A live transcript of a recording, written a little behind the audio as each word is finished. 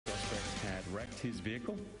wrecked his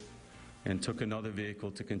vehicle and took another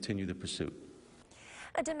vehicle to continue the pursuit.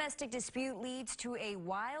 A domestic dispute leads to a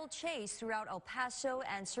wild chase throughout El Paso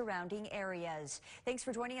and surrounding areas. Thanks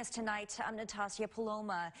for joining us tonight. I'm Natasha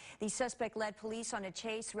Paloma. The suspect led police on a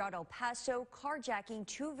chase throughout El Paso, carjacking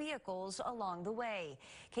two vehicles along the way.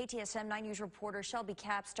 KTSM 9 News reporter Shelby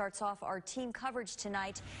Capp starts off our team coverage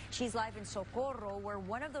tonight. She's live in Socorro, where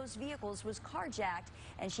one of those vehicles was carjacked,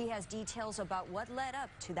 and she has details about what led up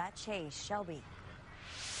to that chase. Shelby.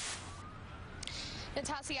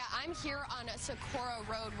 Natasha, I'm here on Socorro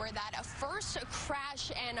Road where that first crash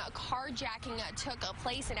and carjacking took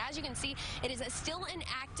place. And as you can see, it is still an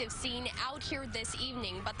active scene out here this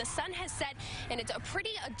evening. But the sun has set and it's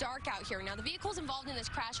pretty dark out here. Now, the vehicles involved in this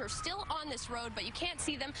crash are still on this road, but you can't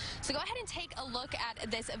see them. So go ahead and take a look at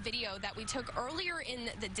this video that we took earlier in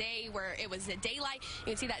the day where it was daylight.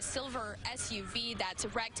 You can see that silver SUV that's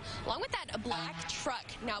wrecked along with that black truck.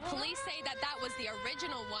 Now, police say that that was the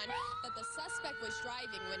original one that the suspect was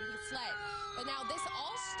driving when he fled. But now this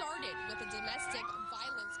all started with a domestic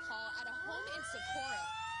violence call at a home in Socorro.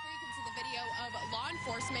 Here you can see the video of law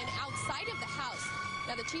enforcement outside of the house.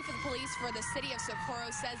 Now the chief of the police for the city of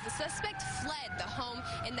Socorro says the suspect fled the home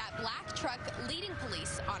in that black truck, leading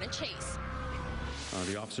police on a chase.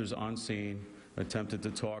 The officers on scene attempted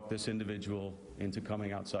to talk this individual into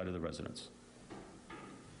coming outside of the residence.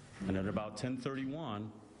 And at about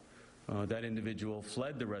 10:31, that individual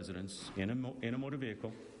fled the residence in a motor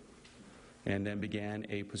vehicle and then began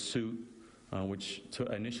a pursuit which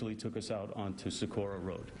initially took us out onto Socorro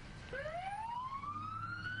Road.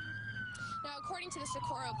 Now, according to the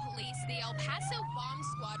Socorro police, the El Paso bomb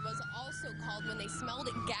squad was also called when they smelled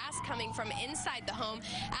gas coming from inside the home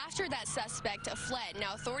after that suspect fled.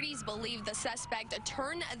 Now, authorities believe the suspect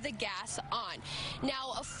turned the gas on.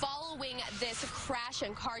 Now, following this crash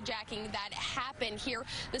and carjacking that happened here,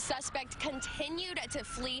 the suspect continued to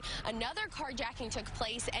flee. Another carjacking took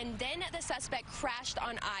place, and then the suspect crashed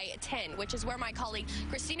on I-10, which is where my colleague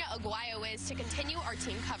Christina Aguayo is to continue our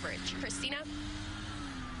team coverage. Christina?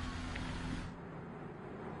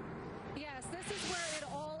 Yes, this is where it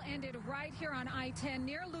all ended, right here on I-10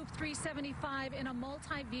 near Loop 375 in a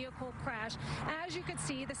multi-vehicle crash. As you can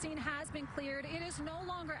see, the scene has been cleared. It is no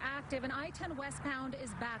longer active, and I-10 westbound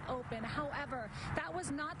is back open. However, that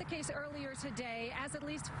was not the case earlier today, as at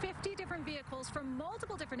least 50 different vehicles from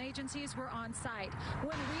multiple different agencies were on site.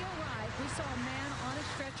 When we arrived, we saw a man on a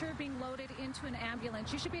stretcher being loaded into an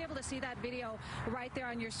ambulance. You should be able to see that video right there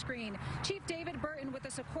on your screen. Chief David Burton with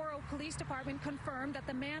the Socorro Police Department confirmed that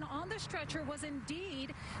the man on the stretcher was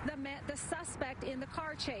indeed the suspect in the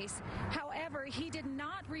car chase. However, he did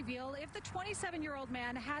not reveal if the 27-year-old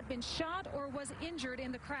man had been shot or was injured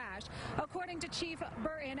in the crash. According to Chief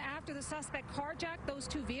Burton, after the suspect carjacked those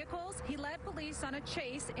two vehicles, he led police on a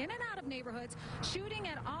chase in and out of neighborhoods, shooting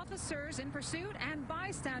at officers in pursuit and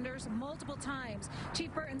bystanders multiple times.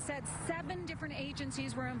 Chief Burton said 7 different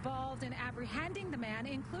agencies were involved in apprehending the man,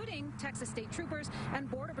 including Texas State Troopers and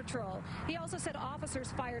Border Patrol. He also said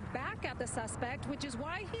officers fired back at the suspect, which is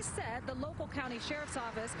why he said the local county sheriff's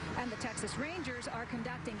office and the Texas Rangers are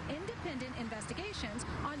conducting independent investigations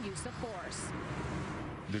on use of force.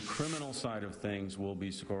 The criminal side of things will be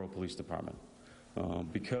Socorro Police Department.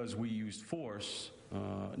 Because we used force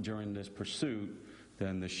during this pursuit,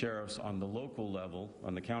 then the sheriffs on the local level,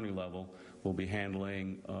 on the county level, will be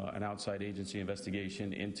handling an outside agency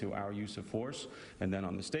investigation into our use of force. And then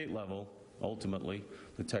on the state level, ultimately,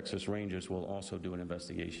 the Texas Rangers will also do an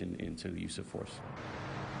investigation into the use of force.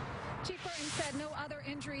 Chief Burton said no other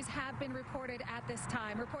injuries have been reported at this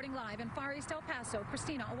time. Reporting live in Far East El Paso,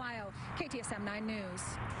 Christina Aguayo, KTSM 9 News.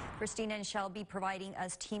 Christina and Shelby providing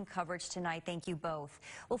us team coverage tonight. Thank you both.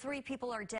 Well, 3 people are dead.